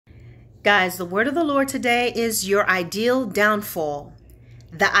Guys, the word of the Lord today is your ideal downfall.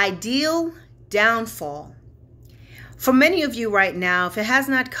 The ideal downfall. For many of you right now, if it has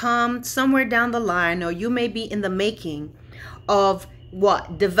not come somewhere down the line, or you may be in the making of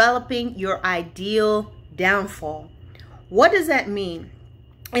what? Developing your ideal downfall. What does that mean?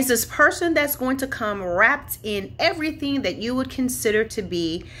 It's this person that's going to come wrapped in everything that you would consider to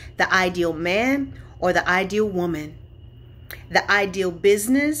be the ideal man or the ideal woman, the ideal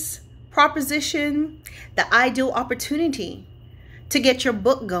business proposition, the ideal opportunity to get your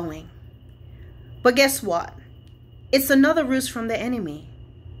book going. But guess what? It's another ruse from the enemy.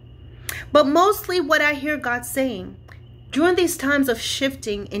 But mostly what I hear God saying, during these times of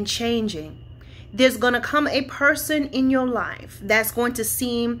shifting and changing, there's going to come a person in your life that's going to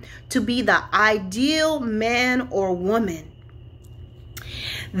seem to be the ideal man or woman.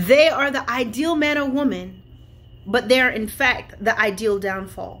 They are the ideal man or woman, but they're in fact the ideal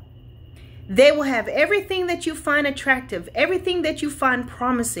downfall. They will have everything that you find attractive, everything that you find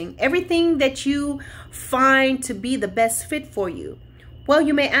promising, everything that you find to be the best fit for you. Well,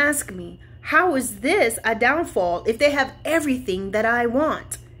 you may ask me, how is this a downfall if they have everything that I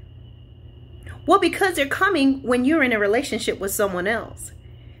want? Well, because they're coming when you're in a relationship with someone else.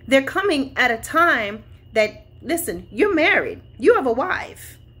 They're coming at a time that, listen, you're married, you have a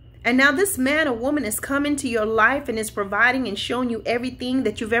wife. And now this man or woman is coming to your life and is providing and showing you everything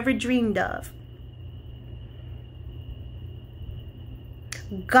that you've ever dreamed of.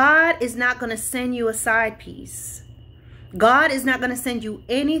 God is not going to send you a side piece. God is not going to send you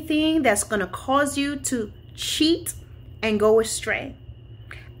anything that's going to cause you to cheat and go astray.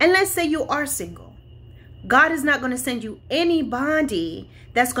 And let's say you are single. God is not going to send you anybody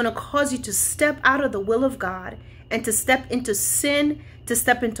that's going to cause you to step out of the will of God and to step into sin, to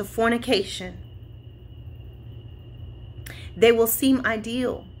step into fornication. They will seem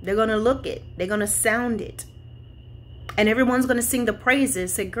ideal. They're going to look it. They're going to sound it. And everyone's going to sing the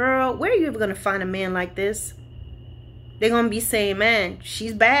praises. Say, girl, where are you ever going to find a man like this? They're going to be saying, man,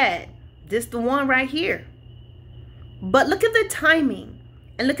 she's bad. This the one right here. But look at the timing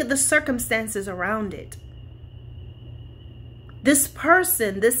and look at the circumstances around it. This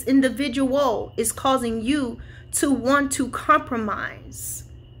person, this individual is causing you to want to compromise.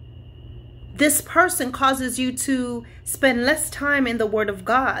 This person causes you to spend less time in the Word of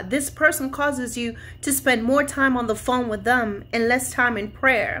God. This person causes you to spend more time on the phone with them and less time in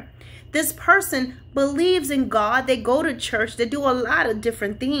prayer. This person believes in God. They go to church. They do a lot of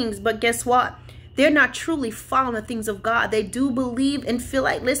different things. But guess what? They're not truly following the things of God. They do believe and feel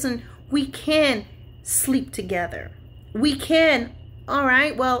like, listen, we can sleep together. We can. All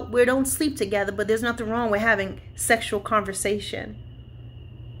right, well, we don't sleep together, but there's nothing wrong with having sexual conversation.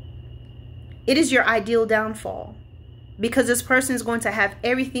 It is your ideal downfall because this person is going to have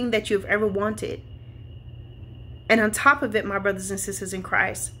everything that you've ever wanted. And on top of it, my brothers and sisters in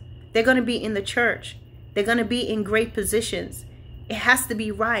Christ, they're going to be in the church. They're going to be in great positions. It has to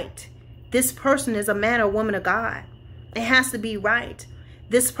be right. This person is a man or woman of God. It has to be right.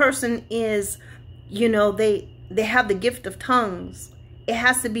 This person is, you know, they have the gift of tongues. It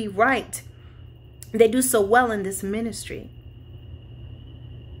has to be right. They do so well in this ministry.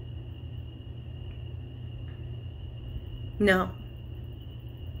 No.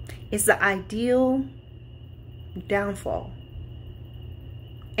 It's the ideal downfall.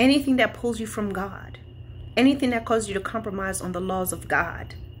 Anything that pulls you from God. Anything that causes you to compromise on the laws of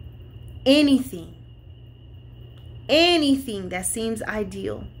God. Anything that seems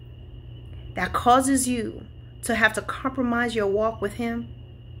ideal, that causes you to have to compromise your walk with Him,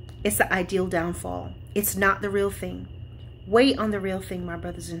 it's the ideal downfall. It's not the real thing. Wait on the real thing, my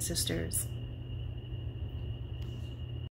brothers and sisters.